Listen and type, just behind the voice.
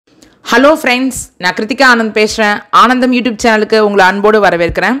Hello friends, நான் கிருத்திகா ஆனந்த் பேசுறேன். ஆனந்தம் யூடியூப் சேனலுக்கு உங்களை அன்போடு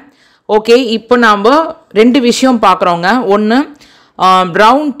வரவேற்கிறேன். ஓகே, இப்போ நாம ரெண்டு விஷயம் பார்க்குறோங்க. ஒன்று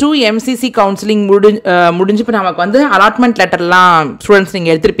ரவுண்ட் 2 MCC கவுன்சிலிங் முடிஞ்சு இப்போ நமக்கு வந்து அலாட்மெண்ட் லெட்டர்லாம் ஸ்டூடெண்ட்ஸ்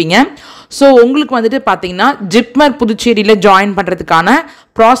நீங்கள் எடுத்திருப்பீங்க. ஸோ உங்களுக்கு வந்துட்டு பார்த்தீங்கன்னா ஜிப்மர் புதுச்சேரியில் ஜாயின் பண்ணுறதுக்கான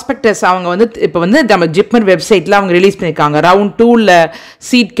ப்ராஸ்பெக்டஸ் அவங்க வந்து இப்போ வந்து நம்ம ஜிப்மர் வெப்சைட்டில் அவங்க ரிலீஸ் பண்ணியிருக்காங்க. ரவுண்ட் 2ல்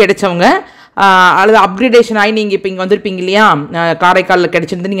சீட் கிடைச்சவங்க அல்லது அப்கிரேடேஷன் ஆகி நீங்கள் இப்போ இங்கே வந்திருப்பீங்க இல்லையா, காரைக்காலில்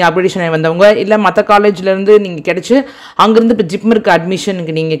கிடைச்சிருந்து நீங்கள் அப்கிரேடேஷன் ஆகி வந்தவங்க, இல்லை மற்ற காலேஜ்லேருந்து நீங்கள் கிடைச்சி அங்கேருந்து இப்போ ஜிப்மருக்கு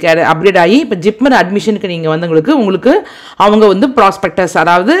அட்மிஷனுக்கு நீங்கள் அப்கிரேட் ஆகி இப்போ ஜிப்மர் அட்மிஷனுக்கு நீங்கள் வந்தவங்களுக்கு உங்களுக்கு அவங்க வந்து ப்ராஸ்பெக்டஸ்,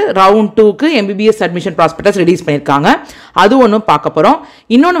 அதாவது ரவுண்ட் 2க்கு MBBS அட்மிஷன் ப்ராஸ்பெக்டஸ் ரிலீஸ் பண்ணியிருக்காங்க. அது ஒன்றும் பார்க்க போகிறோம்.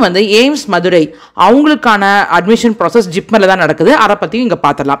 இன்னொன்று வந்து AIIMS மதுரை அவங்களுக்கான அட்மிஷன் ப்ராசஸ் ஜிப்மரில் தான் நடக்குது. அதை பற்றியும் இங்கே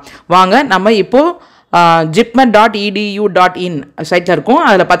பார்த்துடலாம். வாங்க, நம்ம இப்போது jipmer.edu.in சைட்டில் இருக்கும்.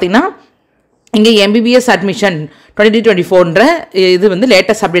 அதில் பார்த்தீங்கன்னா இங்கே MBBS அட்மிஷன் 2024ன்ற இது வந்து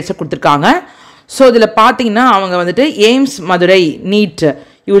லேட்டஸ்ட் அப்டேட்ஸை கொடுத்துருக்காங்க. ஸோ இதில் பார்த்தீங்கன்னா அவங்க வந்துட்டு AIIMS Madurai NEET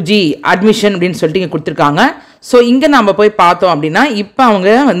UG admission அப்படின்னு சொல்லிட்டு இங்கே கொடுத்துருக்காங்க. ஸோ இங்கே நம்ம போய் பார்த்தோம் அப்படின்னா இப்போ அவங்க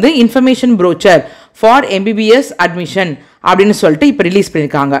வந்து information brochure for MBBS admission அப்படின்னு சொல்லிட்டு இப்போ ரிலீஸ்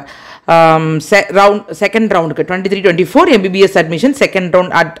பண்ணியிருக்காங்க. Second ரவுண்டுக்கு 23-24 MBBS admission second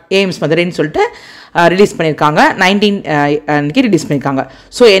round at AIIMS மதுரைன்னு சொல்லிட்டு ரிலீஸ் பண்ணியிருக்காங்க. 19 அன்றைக்கி ரிலீஸ் பண்ணியிருக்காங்க.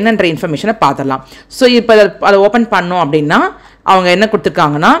 ஸோ என்னன்ற இன்ஃபர்மேஷனை பார்த்துடலாம். ஸோ இப்போ அதை ஓப்பன் பண்ணோம் அப்படின்னா அவங்க என்ன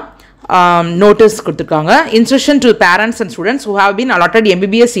கொடுத்துருக்காங்கன்னா நோட்டீஸ் கொடுத்துருக்காங்க. Instruction to parents and students who have been allotted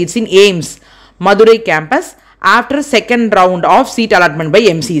MBBS seats in AIIMS Madurai campus after second round of seat allotment by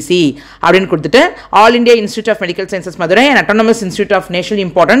MCC அப்படின்னு கொடுத்துட்டு All India Institute of Medical Sciences Madurai, an autonomous institute of national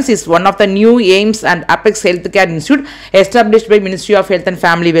importance, is one of the new AIIMS and Apex Healthcare Institute established by Ministry of Health and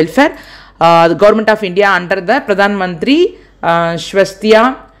Family Welfare, the Government of India under the Pradhan Mantri Swasthya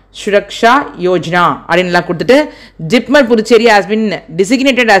Suraksha Yojana அப்படின்லாம் கொடுத்துட்டு JIPMER Puducherry has been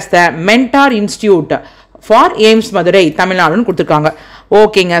designated as the mentor institute for AIIMS Madurai தமிழ்நாடுன்னு கொடுத்துருக்காங்க.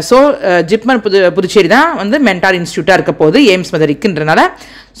 ஓகேங்க. So JIPMER Puducherry தான் வந்து mentor இன்ஸ்டியூட்டாக இருக்க போது AIIMS மதுரைக்குன்றனால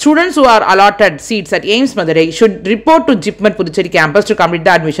students who are allotted seats at AIIMS Madurai should report to JIPMER Puducherry campus to complete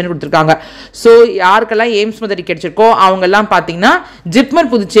the admission கொடுத்துருக்காங்க. ஸோ யாருக்கெல்லாம் AIIMS Madurai கிடைச்சிருக்கோ அவங்கெல்லாம் பார்த்தீங்கன்னா ஜிப்மர்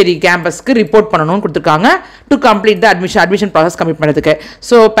புதுச்சேரி கேம்பஸ்க்கு ரிப்போர்ட் பண்ணணும்னு கொடுத்துருக்காங்க to complete the admission process complete பண்ணுறதுக்கு.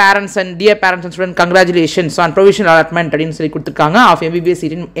 So parents and dear parents and student congratulations on provisional allotment அப்படின்னு சொல்லி கொடுத்துருக்காங்க of MBBS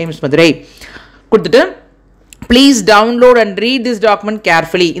seat in AIIMS Madurai கொடுத்துட்டு please download and read this document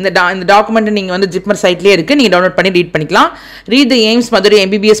carefully. இந்த டாக்குமெண்ட் நீங்கள் வந்து ஜிப்மர் சைட்லேயே இருக்குது, நீங்கள் டவுன்லோட் பண்ணி ரீட் பண்ணிக்கலாம். Read the AIIMS Madurai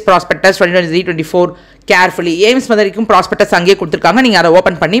MBBS prospectus 2023-24 carefully. AIIMS மதுரைக்கும் prospectus அங்கேயே கொடுத்துருக்காங்க, நீங்கள் அதை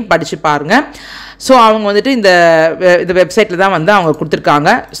ஓப்பன் பண்ணி படித்து பாருங்கள். ஸோ அவங்க வந்துட்டு இந்த வெப்சைட்டில் தான் வந்து அவங்க கொடுத்துருக்காங்க.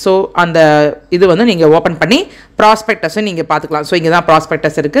 ஸோ அந்த இது வந்து நீங்கள் ஓப்பன் பண்ணி ப்ராஸ்பெக்டஸும் நீங்கள் பார்த்துக்கலாம். ஸோ இங்கே தான்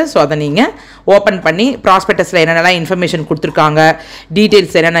ப்ராஸ்பெக்டஸ் இருக்குது. ஸோ அதை நீங்கள் ஓப்பன் பண்ணி ப்ராஸ்பெக்டஸில் என்னென்னலாம் இன்ஃபர்மேஷன் கொடுத்துருக்காங்க,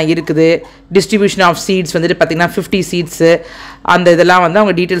 டீட்டெயில்ஸ் என்னென்ன இருக்குது, டிஸ்ட்ரிபியூஷன் ஆஃப் சீட்ஸ் வந்துட்டு பார்த்திங்கன்னா 50 சீட்ஸு அந்த இதெல்லாம் வந்து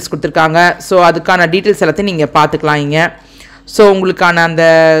அவங்க டீட்டெயில்ஸ் கொடுத்துருக்காங்க. ஸோ அதுக்கான டீட்டெயில்ஸ் எல்லாத்தையும் நீங்கள் பார்த்துக்கலாம் இங்கே. ஸோ உங்களுக்கான அந்த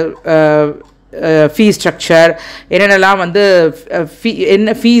ஃபீ ஸ்ட்ரக்சர் என்னென்னலாம் வந்து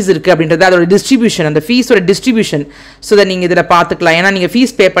என்ன ஃபீஸ் இருக்குது அப்படின்றது, அதோட டிஸ்ட்ரிபியூஷன், அந்த ஃபீஸோட டிஸ்ட்ரிபியூஷன், ஸோ அதை நீங்கள் இதில் பார்த்துக்கலாம். ஏன்னா நீங்கள்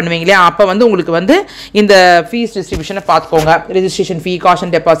ஃபீஸ் பே பண்ணுவீங்க இல்லையா, அப்போ வந்து உங்களுக்கு வந்து இந்த ஃபீஸ் டிஸ்ட்ரிபியூஷனை பார்த்துக்கோங்க. ரெஜிஸ்ட்ரேஷன் ஃபீ,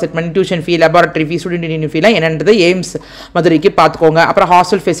 காஷன் டெபாசிட் மணி, டியூஷன் ஃபீ, லெபார்ட்டரி ஃபீ, ஸ்டூடெண்ட் யூனியன் ஃபீலாம் என்னன்றது AIIMS மதுரைக்கு பார்த்துக்கோங்க. அப்புறம்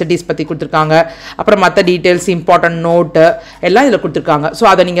ஹாஸ்டல் ஃபெசிலிட்டிஸ் பற்றி கொடுத்துருக்காங்க. அப்புறம் மற்ற டீட்டெயில்ஸ், இம்பார்ட்டன்ட் நோட்டு எல்லாம் இதில் கொடுத்துருக்காங்க. ஸோ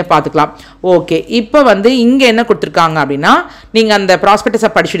அதை நீங்கள் பார்த்துக்கலாம். ஓகே, இப்போ வந்து இங்கே என்ன கொடுத்துருக்காங்க அப்படின்னா நீங்கள் அந்த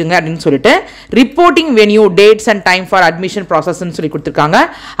ப்ராஸ்பெக்டஸை படிச்சுடுங்க அப்படின்னு சொல்லிட்டு reporting venue, dates and time for admission ப்ராசஸ்ன்னு சொல்லி கொடுத்துருக்காங்க.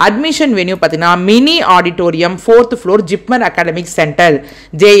 அட்மிஷன் வென்யூ பார்த்தீங்கன்னா mini auditorium 4th floor JIPMER academic centre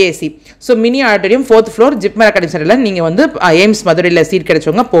JAC. So mini auditorium 4th floor JIPMER academic சென்டரில் நீங்கள் வந்து AIIMS மதுரையில் சீட்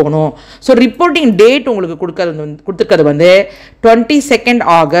கிடைச்சவங்க போகணும். ஸோ ரிப்போர்ட்டிங் டேட் உங்களுக்கு கொடுத்துருக்கிறது வந்து 22nd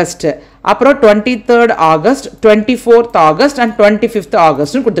ஆகஸ்ட், அப்புறம் 23rd August, 24th August and 25th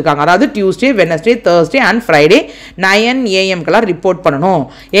ஆகஸ்ட்னு கொடுத்துருக்காங்க. அதாவது Tuesday, Wednesday, Thursday and Friday 9 AM report பண்ணணும்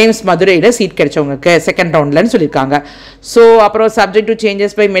AIIMS மதுரையில் சீட் கிடைச்சவங்களுக்கு செகண்ட் ரவுண்ட்லன்னு சொல்லியிருக்காங்க. ஸோ அப்புறம் subject to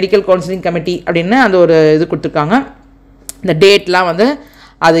changes by medical counselling committee அப்படின்னு அந்த ஒரு இது கொடுத்துருக்காங்க. இந்த டேட்லாம் வந்து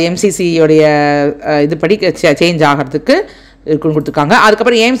அது MCCயோடைய இதுபடி சேஞ்ச் ஆகிறதுக்கு இருக்குன்னு கொடுத்துருக்காங்க.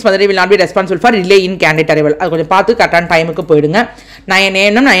 அதுக்கப்புறம் AIIMS Madurai will not be responsible for delay in candidate arrival. அது கொஞ்சம் பார்த்து கரெக்டான டைமுக்கு போயிடுங்க. 9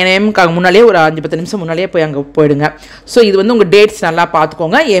 AM முன்னாலே ஒரு 5-10 நிமிஷம் முன்னாலே போய் அங்கே போயிடுங்க. ஸோ இது வந்து உங்கள் டேட்ஸ் நல்லா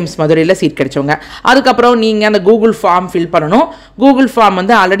பார்த்துக்கோங்க AIIMS மதுரையில் சீட் கிடைச்சவங்க. அதுக்கப்புறம் நீங்கள் அந்த கூகுள் ஃபார்ம் ஃபில் பண்ணணும். கூகுள் ஃபார்ம்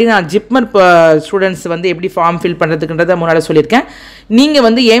வந்து ஆல்ரெடி நான் ஜிப்மர் ஸ்டூடெண்ட்ஸ் வந்து எப்படி ஃபார்ம் ஃபில் பண்ணுறதுக்குன்றதை முன்னாடி சொல்லியிருக்கேன். நீங்கள்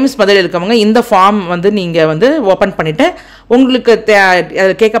வந்து AIIMS மதுரையில் இருக்கவங்க இந்த ஃபார்ம் வந்து நீங்கள் வந்து ஓப்பன் பண்ணிவிட்டு உங்களுக்கு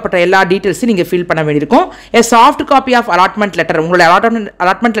கேட்கப்பட்ட எல்லா டீட்டெயில்ஸும் நீங்கள் ஃபில் பண்ண வேண்டியிருக்கும். a soft copy of allotment letter, உங்களோட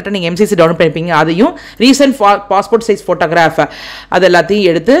allotment letter நீங்கள் MCC டவுன்லோட் பண்ணிப்பீங்க, அதையும் ரீசன்ட் பாஸ்போர்ட் சைஸ் ஃபோட்டோகிராஃப் அது எல்லாத்தையும்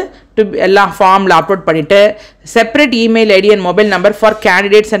எடுத்து எல்லாம் ஃபார்மில் அப்லோட் பண்ணிவிட்டு separate email ID and mobile number for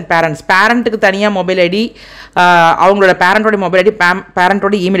candidates and parents. பேரண்ட்டுக்கு தனியாக மொபைல் ஐடி, அவங்களோட பேரண்ட்டோட மொபைல் ஐடி,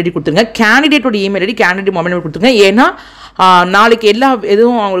 பேரண்ட்டோட இமெயில் ஐடி கொடுத்துருங்க. கேண்டிடேட்டோட email ID, candidate mobile number கொடுத்துருங்க. ஏன்னா நாளைக்கு எல்லா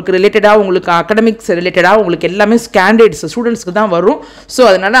எதுவும் அவங்களுக்கு ரிலேட்டடாக, உங்களுக்கு அகடமிக்ஸ் ரிலேட்டடாக உங்களுக்கு எல்லாமே கேண்டிடேட்ஸ் ஸ்டூடெண்ட்ஸ்க்கு தான் வரும். ஸோ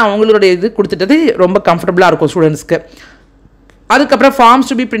அதனால் அவங்களோட இது கொடுத்துட்டது ரொம்ப கம்ஃபர்டபுளாக இருக்கும் ஸ்டூடெண்ட்ஸ்க்கு. அதுக்கப்புறம் forms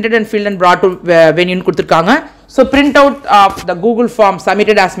to be printed and field and brought to venue கொடுத்துருக்காங்க. So print out of the Google form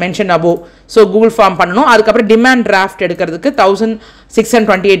submitted as mention above. So Google form பண்ணணும். அதுக்கப்புறம் டிமாண்ட் டிராஃப்ட் எடுக்கிறதுக்கு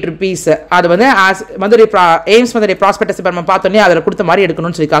 1628 rupees. அது வந்து as Madurai AIIMS Madurai prospectus இப்போ நம்ம பார்த்தோன்னே அதில் கொடுத்த மாதிரி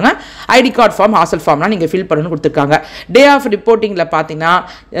எடுக்கணும்னு சொல்லியிருக்காங்க. ஐடி கார்டு ஃபார்ம், ஹாஸ்டல் ஃபார்ம்லாம் நீங்கள் ஃபில் பண்ணணும்னு கொடுத்துருக்காங்க. டே ஆஃப் ரிப்போர்ட்டிங்கில் பார்த்தீங்கன்னா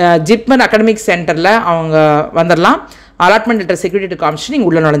ஜிப்மர் அகாடமிக் சென்டரில் அவங்க வந்துடலாம். அலாட்மெண்ட் லெட்டர் செக்யூரிட்டி காமிச்சு நீங்கள்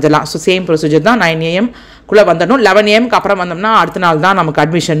உள்ளே நுழைஞ்சிடலாம். ஸோ சேம் ப்ரொசீஜர் தான். 9 AM வந்துடணும். 11 AM அப்புறம் வந்தோம்னா அடுத்த நாள் தான் நமக்கு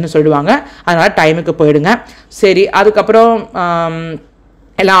அட்மிஷன் சொல்லிடுவாங்க. அதனால் டைமுக்கு போயிடுங்க. சரி, அதுக்கப்புறம்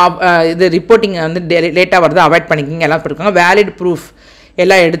எல்லாம் இது ரிப்போர்ட்டிங் வந்து லேட்டாக வருது, அவாய்ட் பண்ணிக்கிங்க. எல்லாம் போட்டிருக்காங்க. வேலிட் ப்ரூஃப்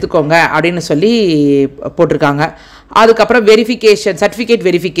எல்லாம் எடுத்துக்கோங்க அப்படின்னு சொல்லி போட்டிருக்காங்க. அதுக்கப்புறம் வெரிஃபிகேஷன், சர்டிஃபிகேட்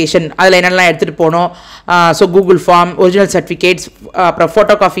வெரிஃபிகேஷன், அதில் என்னெல்லாம் எடுத்துகிட்டு போகணும். So Google form, original certificates, அப்புறம்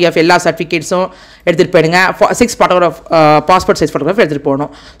ஃபோட்டோ காஃபி ஆஃப் எல்லா சர்டிஃபிகேட்ஸும் எடுத்துகிட்டு போயிடுங்க. 6 ஃபோட்டோகிராஃப், பாஸ்போர்ட் சைஸ் ஃபோட்டோகிராஃப் எடுத்துகிட்டு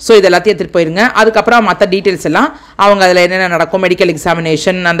போகணும். ஸோ இது எல்லாத்தையும் எடுத்துகிட்டு போயிருங்க. அதுக்கப்புறம் மற்ற டீட்டெயில்ஸ் எல்லாம் அவங்க அதில் என்னென்ன நடக்கும், மெடிக்கல்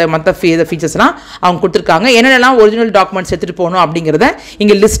எக்ஸாமினேஷன், அந்த மற்ற ஃபீச்சர்ஸ்லாம் அவங்க கொடுத்துருக்காங்க. என்னென்னலாம் ஒரிஜினல் டாக்குமெண்ட்ஸ் எடுத்துகிட்டு போகணும் அப்படிங்கிறத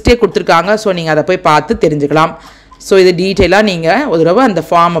இங்கே லிஸ்ட்டே கொடுத்துருக்காங்க. ஸோ நீங்கள் அதை போய் பார்த்து தெரிஞ்சுக்கலாம். ஸோ இது டீட்டெயிலாக நீங்கள் ஒரு தடவை அந்த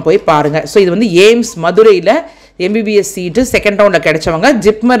ஃபார்மை போய் பாருங்கள். ஸோ இது வந்து எய்ம்ஸ் மதுரையில் MBBS சீட்டு செகண்ட் ரவுண்டில் கிடைச்சவங்க.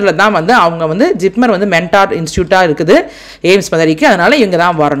 ஜிப்மரில் தான் வந்து அவங்க வந்து ஜிப்மர் வந்து மென்டார் இன்ஸ்டியூட்டாக இருக்குது எய்ம்ஸ் மதுரைக்கு. அதனால் இவங்க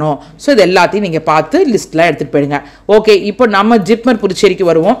தான் வரணும். ஸோ இது எல்லாத்தையும் நீங்கள் பார்த்து லிஸ்ட்டில் எடுத்துகிட்டு போயிடுங்க. ஓகே, இப்போ நம்ம ஜிப்மர் புதுச்சேரிக்கு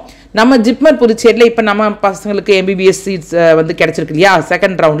வருவோம். நம்ம ஜிப்மர் புதுச்சேரியில் இப்போ நம்ம பசங்களுக்கு MBBS சீட்ஸ் வந்து கிடச்சிருக்கு இல்லையா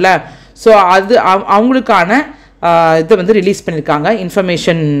செகண்ட் ரவுண்டில். ஸோ அது அவங்களுக்கான இதை வந்து ரிலீஸ் பண்ணியிருக்காங்க,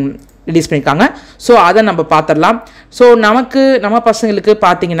 இன்ஃபர்மேஷன் ரிலீஸ் பண்ணியிருக்காங்க. ஸோ அதை நம்ம பார்த்துடலாம். ஸோ நம்ம பசங்களுக்கு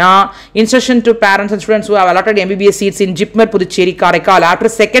பார்த்தீங்கன்னா instruction to parents and students who have allotted MBBS seats in JIPMER Puducherry Karaikal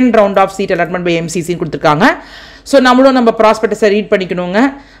after second round of seat allotment by MCC கொடுத்துருக்காங்க. ஸோ நம்ம ப்ராஸ்பெக்டஸை ரீட் பண்ணிக்கணுங்க.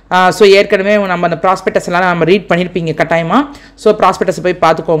 ஸோ ஏற்கனவே நம்ம அந்த ப்ராஸ்பெக்டஸ் எல்லாம் நம்ம ரீட் பண்ணியிருப்பீங்க கட்டாயமாக. ஸோ ப்ராஸ்பெக்டஸை போய்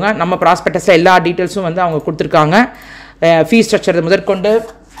பார்த்துக்கோங்க. நம்ம ப்ராஸ்பெக்டஸில் எல்லா டீட்டெயில்ஸும் வந்து அவங்க கொடுத்துருக்காங்க. ஃபீஸ் ஸ்ட்ரக்சர் முதற்கொண்டு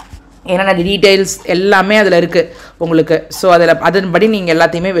என்னென்ன டீட்டெயில்ஸ் எல்லாமே அதில் இருக்குது உங்களுக்கு. ஸோ அதன்படி நீங்கள்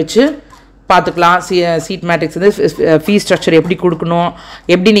எல்லாத்தையுமே வச்சு பார்த்துக்கலாம். சீட் மேட்ரிக்ஸ் வந்து ஃபீஸ் ஸ்ட்ரக்சர் எப்படி கொடுக்கணும்,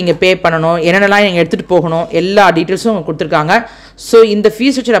 எப்படி நீங்கள் பே பண்ணணும், என்னென்னலாம் நீங்கள் எடுத்துகிட்டு போகணும், எல்லா டீட்டெயில்ஸும் அவங்க கொடுத்துருக்காங்க. ஸோ இந்த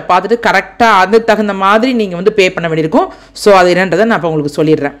ஃபீஸ் ஸ்ட்ரக்சரை பார்த்துட்டு கரெக்டாக அதுக்கு தகுந்த மாதிரி நீங்கள் வந்து பே பண்ண வேண்டியிருக்கும். ஸோ அது என்னன்றதை நான் இப்போ உங்களுக்கு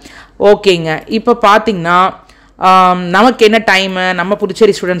சொல்லிடுறேன். ஓகேங்க, இப்போ பார்த்தீங்கன்னா நமக்கு என்ன டைமு, நம்ம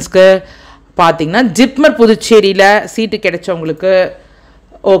புதுச்சேரி ஸ்டூடெண்ட்ஸ்க்கு பார்த்தீங்கன்னா ஜிப்மர் புதுச்சேரியில் சீட்டு கிடைச்சவங்களுக்கு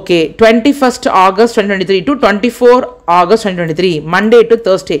okay 21st August 2023 to 24 August 2023 Monday to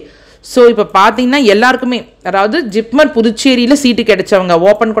Thursday. So இப்போ பார்த்தீங்கன்னா எல்லாருக்குமே, அதாவது ஜிப்மர் புதுச்சேரியில் சீட்டு கிடைச்சவங்க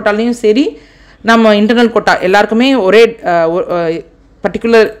ஓப்பன் கோட்டாலையும் சரி நம்ம இன்டர்னல் கோட்டா எல்லாருக்குமே ஒரே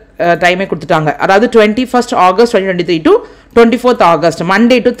பர்டிகுலர் டைமே கொடுத்துட்டாங்க. அதாவது 21st August 2023 to 24th August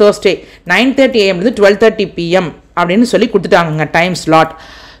Monday to Thursday 9:30 AM to 12:30 PM அப்படின்னு சொல்லி கொடுத்துட்டாங்க டைம் ஸ்லாட்.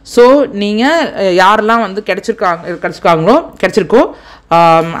 ஸோ நீங்கள் யாரெல்லாம் வந்து கிடைச்சிருக்கோ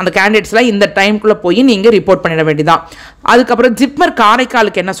அந்த கேண்டிடேட்ஸ்லாம் இந்த டைம்குள்ளே போய் நீங்கள் ரிப்போர்ட் பண்ணிட வேண்டியதான். அதுக்கப்புறம் ஜிப்மர்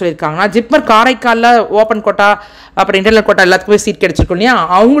காரைக்காலுக்கு என்ன சொல்லியிருக்காங்கன்னா, ஜிப்மர் காரைக்காலில் ஓப்பன் கோட்டா அப்புறம் இன்டர்னல் கோட்டா எல்லாத்துக்குமே சீட் கிடைச்சிருக்கும் இல்லையா,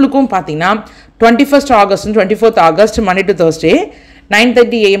 அவங்களுக்கும் பார்த்தீங்கன்னா 21st August 24th August Monday to Thursday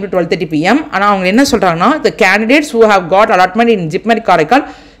 9:30 AM to 12:30 PM. ஆனால் அவங்க என்ன சொல்கிறாங்கன்னா, the candidates who have got allotment in JIPMER Karaikal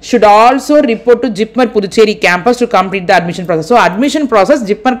should also report to JIPMER Puducherry campus to complete the admission process. So admission process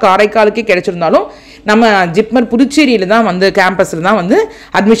JIPMER Karaikal கிடைச்சிருந்தாலும் நம்ம JIPMER புதுச்சேரியில் தான் வந்து கேம்பஸில் தான் வந்து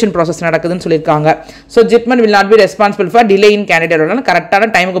அட்மிஷன் ப்ராசஸ் நடக்குதுன்னு சொல்லியிருக்காங்க. So JIPMER will not be responsible for delay in candidate. கரெக்டான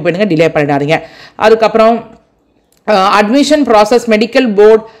டைமுக்கு போயிடுங்க, டிலே பண்ணிடாதீங்க. அதுக்கப்புறம் admission process medical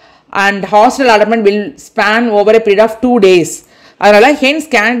board and hostel allotment will span over a period of 2 days. அதனால் hence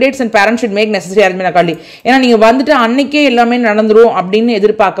candidates and parents should make necessary arrangement accordingly. ஏன்னா நீங்கள் வந்துட்டு அன்னைக்கே எல்லாமே நடந்துடும் அப்படின்னு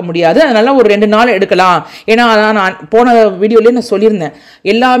எதிர்பார்க்க முடியாது. அதனால் ஒரு 2 நாள் எடுக்கலாம். ஏன்னா அதான் நான் போன வீடியோலேயே நான் சொல்லியிருந்தேன்,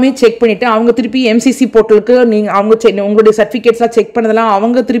 எல்லாமே செக் பண்ணிவிட்டு அவங்க திருப்பி MCC போர்ட்டலுக்கு நீங்கள் உங்களுடைய சர்டிஃபிகேட்ஸ்லாம் செக் பண்ணதெல்லாம்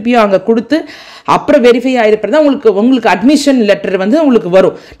அவங்க திருப்பியும் அங்கே கொடுத்து அப்புறம் வெரிஃபை ஆகிருப்பது தான் உங்களுக்கு அட்மிஷன் லெட்டர் வந்து உங்களுக்கு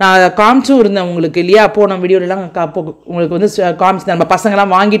வரும். நான் காமிச்சும் இருந்தேன் உங்களுக்கு இல்லையா, போன வீடியோலாம் உங்களுக்கு வந்து காமிச்சு நம்ம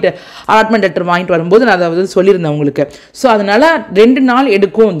பசங்களாம் வாங்கிட்டு அலாட்மெண்ட் லெட்டர் வாங்கிட்டு வரும்போது நான் அதை வந்து சொல்லியிருந்தேன் உங்களுக்கு. ஸோ அதனால் 2 நாள்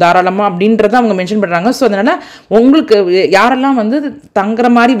எடுக்கும் தாராளமாக அப்படின்றத அவங்க மென்ஷன் பண்ணுறாங்க. ஸோ அதனால் உங்களுக்கு யாரெல்லாம் வந்து தங்குற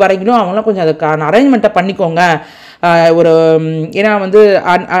மாதிரி வரைங்களோ அவங்களாம் கொஞ்சம் அதுக்கான அரேஞ்ச்மெண்ட்டை பண்ணிக்கோங்க ஒரு ஏன்னா வந்து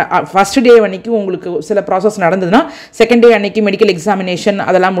ஃபர்ஸ்ட் டே அன்னைக்கு உங்களுக்கு சில ப்ராசஸ் நடந்ததுன்னா செகண்ட் டே அன்னைக்கு மெடிக்கல் எக்ஸாமினேஷன்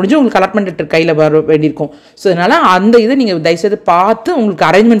அதெல்லாம் முடிஞ்சு உங்களுக்கு அலாட்மெண்ட் லெட்டர் கையில் வர வேண்டியிருக்கும். ஸோ அதனால் அந்த இதை நீங்கள் தயவுசெய்து பார்த்து உங்களுக்கு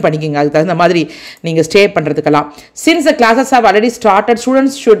அரேஞ்ச்மெண்ட் பண்ணிக்கோங்க. அதுக்கு தகுந்த மாதிரி நீங்கள் stay பண்ணுறதுக்கெல்லாம். Since the classes have already started,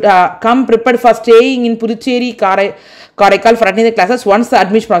 students should come prepared for staying in Puducherry, Karaikal for attending the classes once the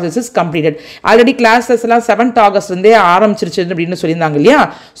admission process is completed. Already classes எல்லாம் 7th August இருந்தே ஆரம்பிச்சிருச்சு அப்படின்னு சொல்லியிருந்தாங்க இல்லையா.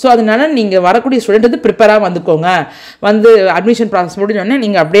 ஸோ அதனால நீங்கள் வரக்கூடிய student வந்து ப்ரிப்பேராக வந்துக்கோங்க. வந்து அட்மிஷன் ப்ராசஸ் முடிஞ்சோடனே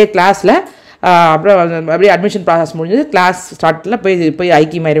நீங்கள் அப்படியே கிளாஸில் அப்புறம் அப்படியே அட்மிஷன் ப்ராசஸ் முடிஞ்சது கிளாஸ் ஸ்டார்ட்டில் போய்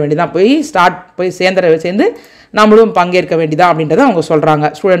ஐக்கியமாயிட வேண்டியதான். போய் சேர்ந்து நம்மளும் பங்கேற்க வேண்டியதான் அப்படின்றத அவங்க சொல்கிறாங்க.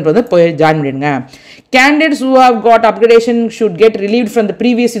 ஸ்டூடெண்ட் வந்து போய் ஜாயின் பண்ணிடுங்க. Candidates who have got upgradation should get relieved from the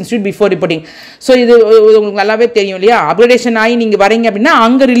previous institute before reporting. So இது உங்களுக்கு நல்லாவே தெரியும் இல்லையா. அப்கிரேடேஷன் ஆகி நீங்கள் வரீங்க அப்படின்னா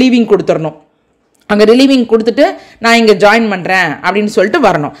அங்கே ரிலீவிங் கொடுத்துடணும். அங்கே ரிலீவிங் கொடுத்துட்டு நான் இங்கே ஜாயின் பண்ணுறேன் அப்படின்னு சொல்லிட்டு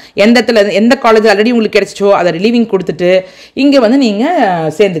வரணும். எந்த காலேஜ் ஆல்ரெடி உங்களுக்கு கிடைச்சிச்சோ அதை ரிலீவிங் கொடுத்துட்டு இங்கே வந்து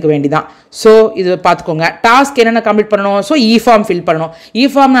நீங்கள் சேர்ந்துக்க வேண்டிதான். ஸோ இது பார்த்துக்கோங்க. டாஸ்க் என்னென்ன கம்ப்ளீட் பண்ணணும். ஸோ ஃபார்ம் ஃபில் பண்ணணும்.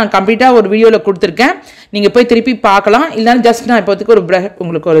 ஃபார்ம் நான் கம்ப்ளீட்டாக ஒரு வீடியோவில் கொடுத்துருக்கேன். நீங்கள் போய் திருப்பி பார்க்கலாம். இல்லைன்னா ஜஸ்ட் நான் இப்போதைக்கு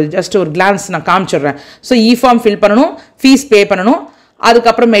உங்களுக்கு ஒரு கிளான்ஸ் நான் காமிச்சிடுறேன். ஸோ ஃபார்ம் ஃபில் பண்ணணும், ஃபீஸ் பே பண்ணணும்.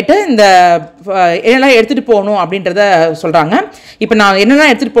 அதுக்கப்புறமேட்டு இந்த என்னெல்லாம் எடுத்துகிட்டு போகணும் அப்படின்றத சொல்கிறாங்க. இப்போ நான் என்னெல்லாம்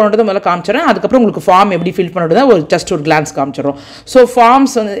எடுத்துகிட்டு போகணுன்றதை முதல்ல காமிச்சிடறேன். அதுக்கப்புறம் உங்களுக்கு ஃபார்ம் எப்படி ஃபில் பண்ணுறத ஜஸ்ட் ஒரு கிளான்ஸ் காமிச்சிடறோம். ஸோ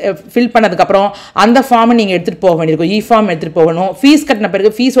ஃபார்ம்ஸ் வந்து ஃபில் பண்ணதுக்கப்புறம் அந்த ஃபார்மை நீங்கள் எடுத்துகிட்டு போக வேண்டியிருக்கும். ஃபார்ம் எடுத்துகிட்டு போகணும். ஃபீஸ் கட்டின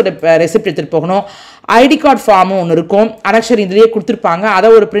பிறகு ஃபீஸோட ரெசிப்ட் எடுத்துகிட்டு போகணும். ஐடி கார்டு ஃபார்மும் ஒன்று இருக்கும். அனக்ஷர் இதுலேயே கொடுத்துருப்பாங்க. அதை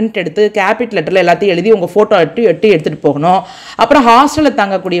ஒரு பிரிண்ட் எடுத்து கேபிட்டல் லெட்டரில் எல்லாத்தையும் எழுதி உங்கள் ஃபோட்டோ எடுத்துகிட்டு போகணும். அப்புறம் ஹாஸ்டலில்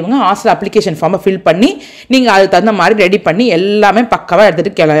தங்கக்கூடியவங்க ஹாஸ்டல் அப்ளிகேஷன் ஃபார்மை ஃபில் பண்ணி நீங்கள் அதுக்கு தகுந்த மாதிரி ரெடி பண்ணி எல்லாமே பக்காவாக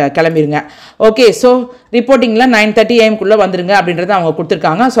எடுத்துகிட்டு கிளம்பிடுங்க. ஓகே. ஸோ ரிப்போர்ட்டிங்கில் 9:30 AM வந்துருங்க அப்படின்றத அவங்க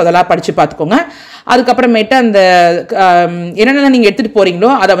கொடுத்துருக்காங்க. ஸோ அதெல்லாம் படித்து பார்த்துக்கோங்க. அதுக்கப்புறமேட்டு அந்த என்னென்ன நீங்கள் எடுத்துகிட்டு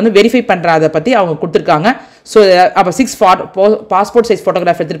போகிறீங்களோ அதை வந்து வெரிஃபை பண்ணுறதை பற்றி அவங்க கொடுத்துருக்காங்க. ஸோ அப்போ 6 பாஸ்போர்ட் சைஸ்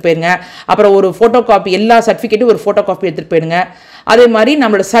ஃபோட்டோகிராஃப் எடுத்துகிட்டு போயிருங்க. அப்புறம் ஒரு ஃபோட்டோ காப்பி, எல்லா சர்டிஃபிகேட்டும் ஒரு ஃபோட்டோ காப்பி எடுத்துகிட்டு போயிருங்க. அதே மாதிரி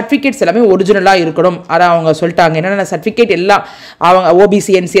நம்மளோட சர்டிஃபிகேட்ஸ் எல்லாமே ஒரிஜினலாக இருக்கணும். அதை அவங்க சொல்லிட்டாங்க. என்னென்ன சர்டிஃபிகேட் எல்லாம் அவங்க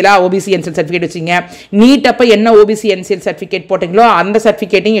ஓபிசி என்சிஎல் சர்டிஃபிகேட் வச்சுங்க. நீட் அப்போ என்ன ஓபிசி என்சிஎல் சர்டிஃபிகேட் போட்டிங்களோ அந்த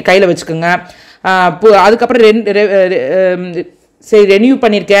சர்டிஃபிகேட்டையும் இங்கே கையில் வச்சுக்கோங்க. அதுக்கப்புறம் சரி ரெனியூ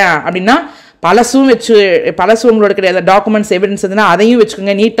பண்ணியிருக்கேன் அப்படின்னா பழசு உங்களோட கிடையாது டாக்குமெண்ட்ஸ் எவிடன்ஸ் எதுனா அதையும்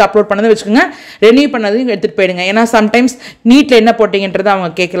வச்சுக்கோங்க. நீட் அப்லோட் பண்ணதை வச்சுக்கோங்க. ரெனியூ பண்ணதையும் எடுத்துகிட்டு போயிடுங்க. ஏன்னா சம்டைம்ஸ் நீட்டில் என்ன போட்டிங்கன்றதை அவங்க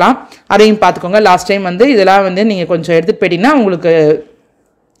கேட்கலாம். அதையும் பார்த்துக்கோங்க. லாஸ்ட் டைம் வந்து இதெல்லாம் வந்து நீங்கள் கொஞ்சம் எடுத்துகிட்டு போயிட்டீங்கன்னா உங்களுக்கு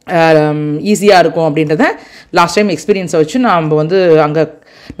ஈஸியாக இருக்கும் அப்படின்றத லாஸ்ட் டைம் எக்ஸ்பீரியன்ஸை வச்சு நம்ம வந்து அங்கே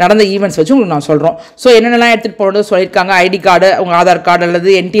நடந்த ஈவெண்ட்ஸ் வச்சு உங்களுக்கு நான் சொல்கிறோம். ஸோ என்னென்னலாம் எடுத்துகிட்டு போகிறது சொல்லியிருக்காங்க. ஐடி கார்டு, உங்கள் ஆதார் கார்டு அல்லது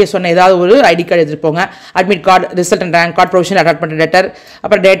என்டிஎஸ் சொன்ன ஏதாவது ஒரு ஐடி கார்டு எடுத்துகிட்டு போங்க. Admit card, result and rank card, provisional allotment letter,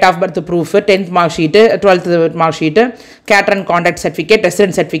 அப்புறம் date of birth proof, 10th mark sheet, 12th mark sheet, cater and contact certificate,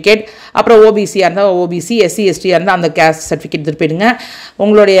 resident certificate, அப்புறம் ஓபிசியாக இருந்தால் ஓபிசி, எஸ்சி எஸ்டியாக இருந்தால் அந்த கேஸ்ட் சர்டிஃபிகேட் எடுத்துகிட்டு போயிடுங்க.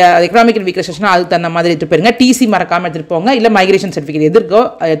 உங்களுடைய எக்கனாமிக் வீக்கர் செக்ஷன் அதுக்கு தகுந்த மாதிரி எடுத்துகிட்டு போயிருங்க. டிசி மறக்காமல் எடுத்துகிட்டு போங்க. இல்லை மைக்ரேஷன் சர்டிஃபிகேட் எதிர்க்கோ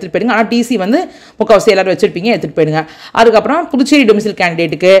எடுத்துகிட்டு போயிடுங்க. ஆனால் டிசி வந்து முக்கால்வாசி எல்லாரும் வச்சுருப்பீங்க, எடுத்துகிட்டு போயிடுங்க. அதுக்கப்புறம் புதுச்சேரி டொமிசில்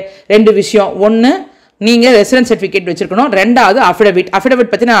கேண்டிடேட்டுக்கு 2 விஷயம். ஒன்று, நீங்கள் ரெசிடென்ட் சர்டிஃபிகேட் வச்சுருக்கணும். ரெண்டாவது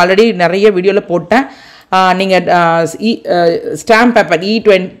அஃபிடவிட் பற்றி நான் ஆல்ரெடி நிறைய வீடியோவில் போட்டேன். நீங்கள் ஸ்டாம்ப் பேப்பர்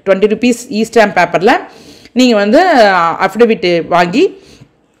 ₹20 ஸ்டாம்ப் பேப்பரில் நீங்கள் வந்து அஃபிடவிட் வாங்கி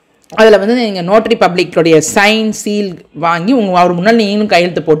அதில் வந்து நீங்கள் நோட்டரி பப்ளிக்கோடைய சைன் சீல் வாங்கி அவர் முன்னால் நீங்களும்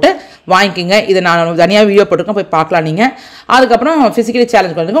கையெழுத்து போட்டு வாங்கிக்கிங்க. இதை நான் தனியாக வீடியோ போட்டிருக்கேன், போய் பார்க்கலாம் நீங்கள். அதுக்கப்புறம் ஃபிசிக்கலி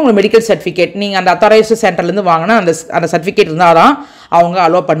சேலஞ்ச் பண்ணுறதுக்கு உங்களுக்கு மெடிக்கல் சர்டிஃபிகேட் நீங்கள் அந்த அத்தாரைஸ்டு சென்டர்லேருந்து வாங்கினா அந்த சர்டிஃபிகேட் இருந்தால் தான் அவங்க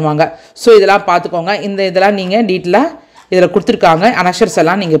அலோவ் பண்ணுவாங்க. ஸோ இதெல்லாம் பார்த்துக்கோங்க. இதெல்லாம் நீங்கள் டீட்டெயிலாக இதில் கொடுத்துருக்காங்க. அனக்ஷர்ஸ்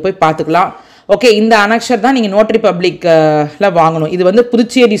எல்லாம் நீங்கள் போய் பார்த்துக்கலாம். ஓகே. இந்த அனக்ஷர் தான் நீங்கள் நோட்டரி பப்ளிக்கில் வாங்கணும். இது வந்து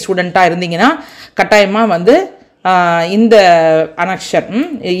புதுச்சேரி ஸ்டூடெண்ட்டாக இருந்தீங்கன்னா கட்டாயமாக வந்து இந்த அனக்ஷர்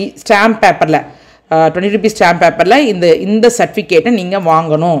ஸ்டாம்ப் பேப்பரில் ₹20 ஸ்டாம்ப் பேப்பரில் இந்த சர்டிஃபிகேட்டை நீங்கள்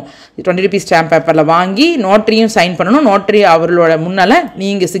வாங்கணும். ₹20 ஸ்டாம்ப் பேப்பரில் வாங்கி நோட்டரியும் சைன் பண்ணணும். நோட்டரி அவர்களோட முன்னால்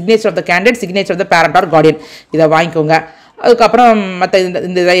நீங்கள் signature of the candidate, signature of the parent R Guardian இதை வாங்கிக்கோங்க. அதுக்கப்புறம் மற்ற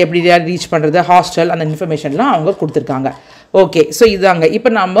இந்த இதை எப்படி ரீச் பண்ணுறது, ஹாஸ்டல், அந்த இன்ஃபர்மேஷன்லாம் அவங்க கொடுத்துருக்காங்க. ஓகே. ஸோ இதுதாங்க.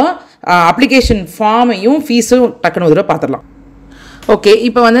 இப்போ நம்ம அப்ளிகேஷன் ஃபார்மையும் ஃபீஸும் டக்குன்னு ஒரு தடவை பார்த்துடலாம். ஓகே.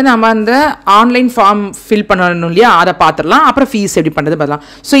 இப்போ வந்து நம்ம அந்த ஆன்லைன் ஃபார்ம் ஃபில் பண்ணணும் இல்லையா, அதை பார்த்துடலாம். அப்புறம் ஃபீஸ் எப்படி பண்ணுறது பார்க்கலாம்.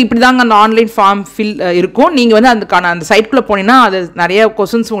 ஸோ இப்படி தாங்க அந்த ஆன்லைன் ஃபார்ம் ஃபில் இருக்கும். நீங்கள் வந்து அந்த சைட்குள்ளே போனீங்கன்னா அது நிறைய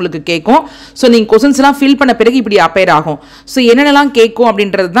கொஸ்டின்ஸ் உங்களுக்கு கேட்கும். ஸோ நீங்கள் கொஸ்டின்ஸ்லாம் ஃபில் பண்ண பிறகு இப்படி அப்பேர் ஆகும். ஸோ என்னென்னலாம் கேட்கும்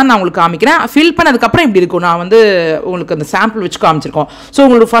அப்படின்றது தான் நான் உங்களுக்கு காமிக்கிறேன். ஃபில் பண்ணதுக்கப்புறம் இப்படி இருக்கும். நான் வந்து உங்களுக்கு அந்த சாம்பிள் வச்சு காமிச்சிருக்கோம். ஸோ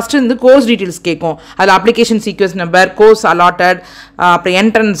உங்களுக்கு ஃபஸ்ட்டு வந்து கோர்ஸ் டீட்டெயில்ஸ் கேட்கும். அதில் application sequence number, course allotted, அப்புறம்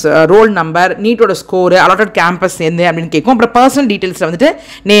entrance roll number, நீட்டோட score, allotted campus எந்த அப்படின்னு கேட்கும். அப்புறம் பர்சனல் டீட்டெயில்ஸ் டீட்டெயில்ஸில் வந்துட்டு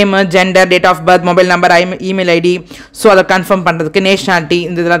name, gender, date of birth, mobile number, email ID, so அதை கன்ஃபார்ம் பண்ணுறதுக்கு நேஷனாலிட்டி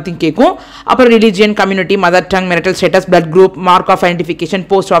இந்த எல்லாத்தையும் கேட்கும். அப்புறம் religion, community, mother tongue, marital status, blood group, mark of identification,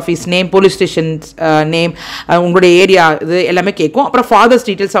 post office name, police station name, உங்களுடைய area இது எல்லாமே கேட்கும். அப்புறம் ஃபாதர்ஸ்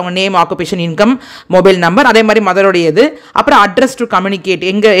டீட்டெயில்ஸ், அவங்க name, occupation, income, mobile number, அதே மாதிரி மதருடையது. அப்புறம் அட்ரஸ் டு கம்யூனிகேட்,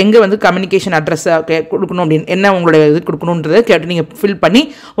 எங்கே வந்து கம்யூனிகேஷன் அட்ரஸ் கொடுக்கணும் அப்படின்னு என்ன உங்களுடைய இது கொடுக்கணுன்றதை கேட்டு நீங்கள் ஃபில் பண்ணி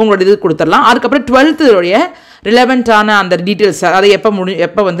உங்களோட இது கொடுத்துடலாம். அதுக்கப்புறம் 12th ரிலவெண்ட்டான அந்த டீட்டெயில்ஸ், அதை எப்போ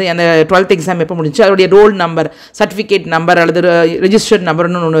வந்து அந்த 12th எக்ஸாம் எப்போ முடிஞ்சு அதோடைய ரோல் நம்பர், சர்டிஃபிகேட் நம்பர் அல்லது ரெஜிஸ்டர்ட்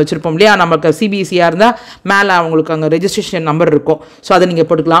நம்பர்னு ஒன்று வச்சுருப்போம் இல்லையா. நமக்கு சிபிஎஸ்சியாக இருந்தால் மேலே அவங்களுக்கு அங்கே ரெஜிஸ்ட்ரேஷன் நம்பர் இருக்கும். ஸோ அதை நீங்கள்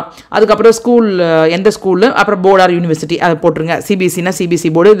போட்டுக்கலாம். அதுக்கப்புறம் ஸ்கூல், எந்த ஸ்கூலு, அப்புறம் போர்டு ஆர் யூனிவர்சிட்டி அதை போட்டுருங்க. சிபிஎஸ்சினா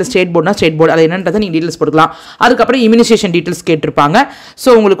சிபிஎஸ்சி போர்டு, இல்லை ஸ்டேட் போர்டுனா ஸ்டேட் போர்டு, அது என்னன்றதை நீங்கள் டீட்டெயில்ஸ் போட்டுக்கலாம். அதுக்கப்புறம் இம்யூனைசேஷன் டீட்டெயில்ஸ் கேட்டிருப்பாங்க. ஸோ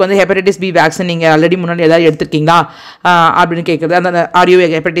உங்களுக்கு வந்து ஹெப்படைட்டிஸ் பி வேக்சின் நீங்கள் ஆல்ரெடி முன்னாடி ஏதாவது எடுத்துருக்கீங்களா அப்படின்னு கேட்குறது, அந்த ஆர்யூ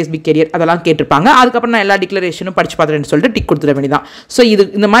ஹெப்படைட்டிஸ் பி கேரியர் அதெல்லாம் கேட்டிருப்பாங்க. அதுக்கப்புறம் நான் எல்லா டிக்ளரேஷனும் படிச்சு பார்த்துட்டு சொல்லிட்டு டிக் கொடுத்துட வேண்டியதான். ஸோ இது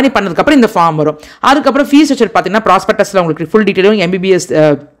இந்த மாதிரி பண்ணதுக்கப்புறம் இந்த ஃபார்ம் வரும். அதுக்கப்புறம் ஃபீஸ் ஸ்ட்ரக்சர் பார்த்தீங்கன்னா ப்ராஸ்பெக்டஸில் உங்களுக்கு ஃபுல் டீட்டெயிலும் MBBS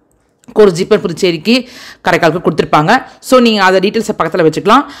கோர்ஸ் ஜிப்மர் புதுச்சேரிக்கு கரைக்காலுக்கு கொடுத்துருப்பாங்க. ஸோ நீங்கள் அதை டீட்டெயில்ஸை பக்கத்தில்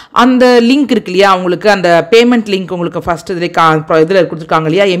வச்சுக்கலாம். அந்த லிங்க் இருக்கு இல்லையா, உங்களுக்கு அந்த பேமெண்ட் லிங்க் உங்களுக்கு ஃபஸ்ட் இதில் கொடுத்துருக்காங்க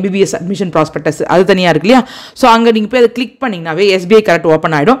இல்லையா, MBBS அட்மிஷன் ப்ராஸ்பெக்டஸ் அது தனியாக இருக்கு இல்லையா. ஸோ அங்கே நீங்கள் போய் அதை கிளிக் பண்ணிங்கனாவே SBI கரெக்ட்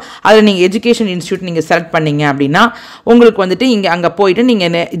ஓப்பன் ஆகிடும். அதில் நீங்கள் எஜுகேஷன் இன்ஸ்டியூட் நீங்கள் செலக்ட் பண்ணீங்க அப்படின்னா உங்களுக்கு வந்துட்டு இங்கே அங்கே போயிட்டு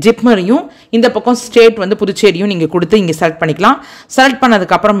நீங்கள் ஜிப்மரையும் இந்த பக்கம் ஸ்டேட் வந்து புதுச்சேரியும் நீங்கள் கொடுத்து இங்கே செலக்ட் பண்ணிக்கலாம். செலக்ட்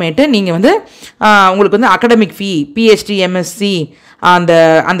பண்ணதுக்கப்புறமேட்டு நீங்கள் வந்து உங்களுக்கு வந்து அகடமிக் ஃபீ, PhD, MSc அந்த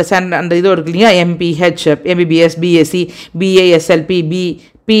இது இருக்கு இல்லையா, MPH, MBBS, BSc, BA, SLP,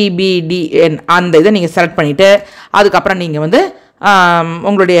 PBDN அந்த இதை நீங்கள் செலக்ட் பண்ணிவிட்டு அதுக்கப்புறம் நீங்கள் வந்து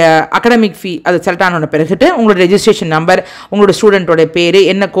உங்களுடைய அகடமிக் ஃபீ அது செலக்ட் ஆன பிறகுட்டு உங்களோட ரெஜிஸ்ட்ரேஷன் நம்பர், உங்களோட ஸ்டூடெண்ட்டோட பேர்,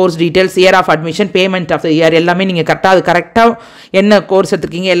 என்ன course details, year of admission, payment of the year எல்லாமே நீங்கள் கரெக்டாக என்ன கோர்ஸ்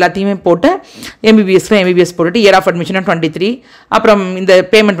எடுத்துருக்கீங்க எல்லாத்தையுமே போட்டு MBBS போட்டுட்டு இயர் ஆஃப் அட்மிஷன் 23, அப்புறம் இந்த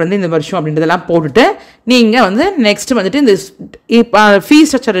பேமெண்ட் வந்து இந்த வருஷம் அப்படின்றதெல்லாம் போட்டுட்டு நீங்கள் வந்து நெக்ஸ்ட் வந்துட்டு இந்த ஃபீஸ்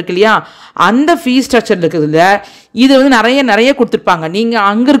ஸ்ட்ரக்சர் இருக்கு இல்லையா, அந்த ஃபீஸ் ஸ்ட்ரக்சர் இருக்கிறதுல இது வந்து நிறைய கொடுத்துருப்பாங்க. நீங்கள்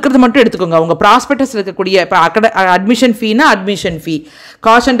அங்கே இருக்கிறது மட்டும் எடுத்துக்கோங்க. உங்கள் ப்ராஸ்பெக்டஸ் இருக்கக்கூடிய இப்போ அட்மிஷன் ஃபீனா அட்மிஷன் ஃபீ,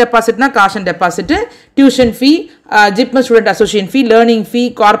 caution டெபாசிட்னா caution deposit, tuition fee, JIPMER student association ஃபீ, லேர்னிங் ஃபீ,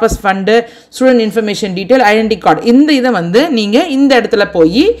 corpus fund, student information detail, identity card, இந்த இதை வந்து நீங்கள் இந்த இடத்துல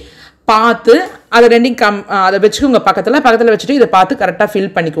போய் பார்த்து அதை ரெண்டையும் அதை வச்சுக்கோங்க. பக்கத்தில் வச்சுட்டு இதை பார்த்து கரெக்டாக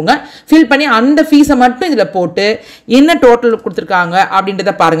ஃபில் பண்ணிக்கோங்க. ஃபில் பண்ணி அந்த ஃபீஸை மட்டும் இதில் போட்டு என்ன டோட்டல் கொடுத்துருக்காங்க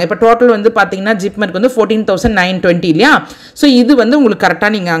அப்படின்றத பாருங்கள். இப்போ டோட்டல் வந்து பார்த்தீங்கன்னா ஜிப்மருக்கு வந்து 14,920 இல்லையா. ஸோ இது வந்து உங்களுக்கு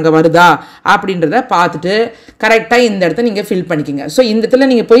கரெக்டாக நீங்கள் அங்கே வருதா அப்படின்றத பார்த்துட்டு கரெக்டாக இந்த இடத்த நீங்கள் ஃபில் பண்ணிக்கோங்க. ஸோ இந்த இடத்துல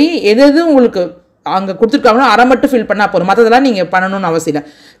நீங்கள் போய் எது உங்களுக்கு அங்கே கொடுத்துருக்காங்களோ அரை மட்டும் ஃபில் பண்ணால் போதும், மற்றதெல்லாம் நீங்கள் பண்ணணும்னு அவசியம் இல்லை.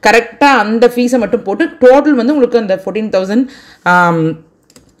 கரெக்டாக அந்த ஃபீஸை மட்டும் போட்டு டோட்டல் வந்து உங்களுக்கு அந்த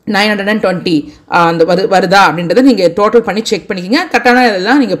 14,920 அந்த வருதா அப்படின்றத நீங்கள் டோட்டல் பண்ணி செக் பண்ணிக்கிங்க. கரெக்டான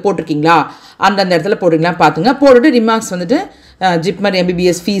இதெல்லாம் நீங்கள் போட்டிருக்கீங்களா அந்தந்த இடத்துல போடுறீங்களா பார்த்துங்க. போட்டுட்டு ரிமார்க்ஸ் வந்துட்டு ஜிப்மர்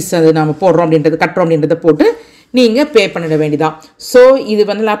MBBS ஃபீஸ் அது நம்ம போடுறோம் அப்படின்றத கட்டுறோம் அப்படின்றத போட்டு நீங்கள் பே பண்ணிட வேண்டியதான். ஸோ இது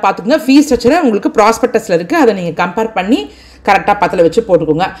வந்து நான் பார்த்துக்குங்க. ஃபீஸ் ஸ்ட்ரக்சரை உங்களுக்கு ப்ராஸ்பெக்டஸில் இருக்குது, அதை நீங்கள் கம்பேர் பண்ணி கரெக்டாக பத்தில் வச்சு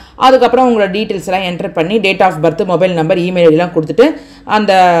போட்டுக்கோங்க. அதுக்கப்புறம் உங்களோட டீட்டெயில்ஸ் எல்லாம் என்டர் பண்ணி date of birth, mobile number, email ஐடிலாம் கொடுத்துட்டு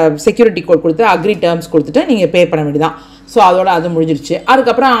அந்த செக்யூரிட்டி கோட் கொடுத்து அக்ரி டேர்ம்ஸ் கொடுத்துட்டு நீங்கள் பே பண்ண வேண்டியதான். ஸோ அதோட அது முடிஞ்சிருச்சு.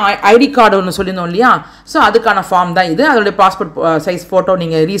 அதுக்கப்புறம் ஐடி கார்டு ஒன்று சொல்லியிருந்தோம் இல்லையா, ஸோ அதுக்கான ஃபார்ம் தான் இது. அதோடைய பாஸ்போர்ட் சைஸ் ஃபோட்டோ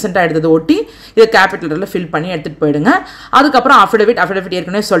நீங்கள் ரீசெண்டாக எடுத்தது ஒட்டி இதை கேபிட்டலில் ஃபில் பண்ணி எடுத்துகிட்டு போயிடுங்க. அதுக்கப்புறம் அஃபிடவிட்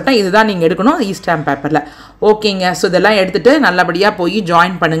ஏற்கனவே சொல்லிட்டேன், இதுதான் நீங்கள் எடுக்கணும் ஸ்டாம்ப் பேப்பரில். ஓகேங்க. ஸோ இதெல்லாம் எடுத்துகிட்டு நல்லபடியாக போய்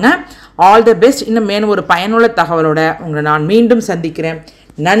ஜாயின் பண்ணுங்கள். All the best. இன்னும் மேலும் ஒரு பயனுள்ள தகவலோட உங்களை நான் மீண்டும் சந்திக்கிறேன்.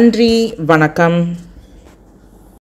 நன்றி, வணக்கம்.